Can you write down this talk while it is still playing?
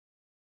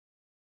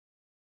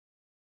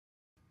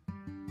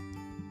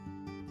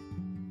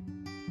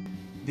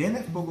The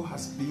NF-POGO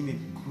has been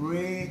a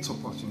great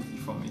opportunity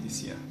for me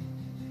this year.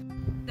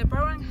 The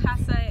program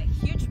has a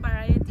huge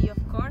variety of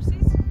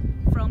courses,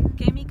 from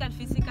chemical,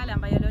 physical and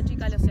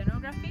biological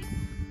oceanography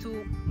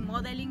to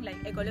modeling,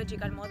 like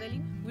ecological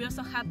modeling. We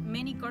also have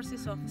many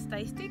courses of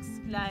statistics,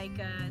 like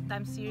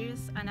time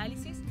series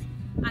analysis,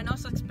 and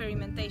also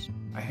experimentation.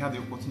 I had the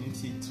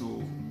opportunity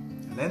to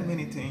learn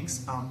many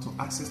things and to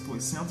access to a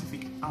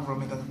scientific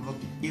environment that I would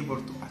not be able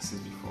to access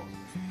before.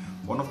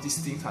 One of these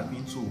things had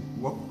been to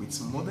work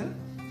with model.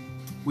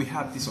 We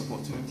had this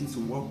opportunity to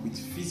work with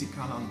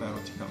physical and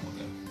biological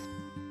model.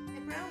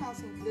 The program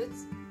also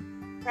includes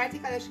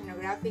practical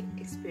oceanographic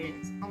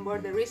experience on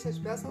board the research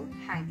vessel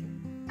Hanke,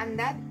 and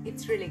that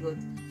it's really good,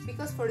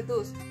 because for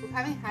those who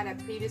haven't had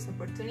a previous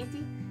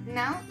opportunity,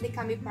 now they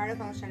can be part of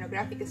an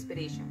oceanographic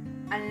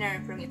expedition and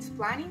learn from its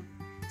planning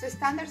to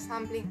standard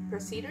sampling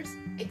procedures,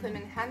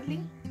 equipment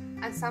handling,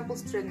 and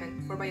samples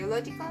treatment for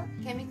biological,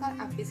 chemical,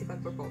 and physical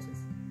purposes.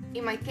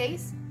 In my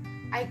case,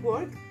 I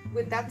worked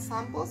with that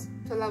samples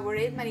to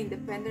elaborate my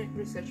independent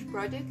research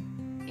project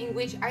in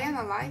which I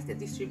analyzed the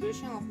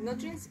distribution of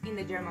nutrients in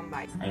the German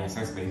biome. I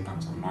assessed the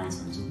impacts of noise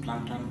on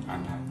zooplankton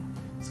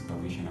under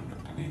supervision of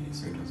Dr. Nelly,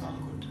 so it was all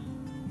good.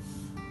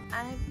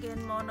 I have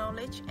gained more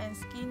knowledge and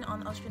skill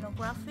on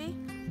oceanography,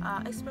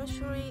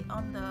 especially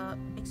on the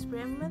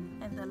experiment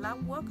and the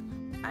lab work.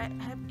 I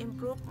have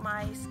improved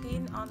my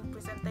skill on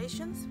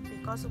presentations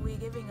because we're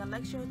giving a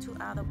lecture to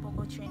other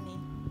POGO trainees.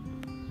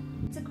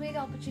 It's a great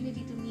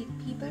opportunity to meet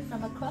people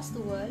from across the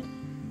world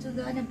to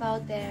learn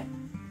about their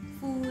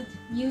food,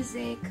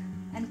 music,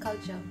 and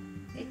culture.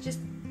 It just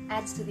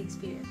adds to the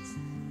experience.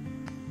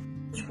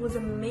 It was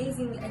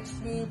amazing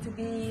actually to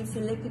be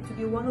selected to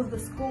be one of the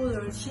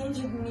scholars.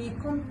 Changed me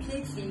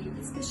completely,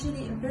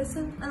 especially in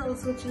person, and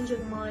also changed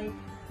my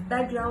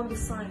background in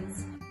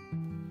science.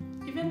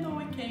 Even though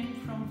we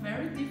came from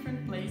very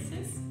different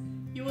places,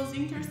 it was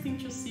interesting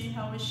to see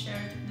how we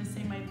shared the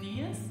same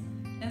ideas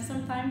and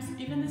sometimes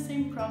even the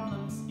same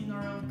problems in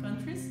our own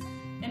countries,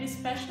 and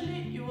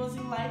especially it was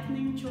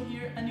enlightening to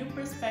hear a new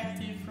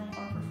perspective from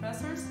our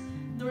professors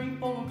during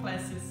POGO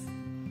classes.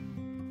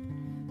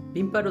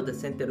 Being part of the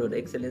Center of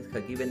Excellence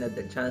has given us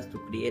the chance to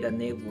create a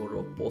network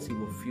of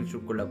possible future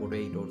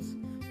collaborators.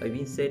 By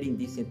being set in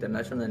this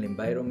international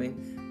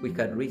environment, we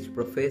can reach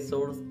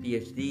professors,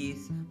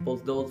 PhDs,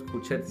 postdocs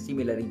who share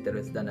similar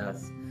interests than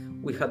us.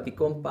 We have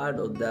become part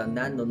of the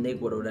nano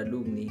network of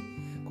alumni,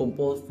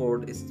 composed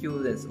for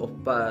students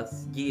of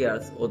past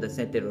years of the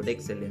Center of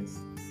Excellence.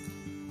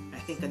 I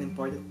think an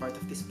important part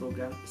of this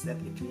program is that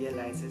it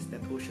realizes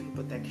that ocean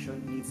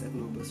protection needs a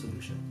global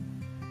solution.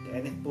 The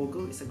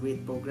NF-POGO is a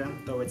great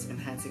program towards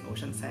enhancing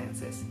ocean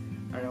sciences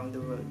around the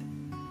world,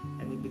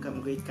 and will become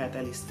a great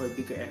catalyst for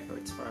bigger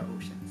efforts for our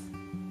oceans.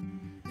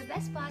 The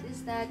best part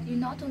is that you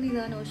not only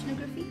learn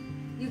oceanography,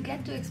 you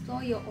get to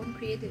explore your own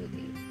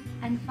creativity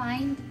and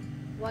find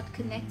what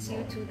connects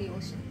you to the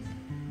ocean.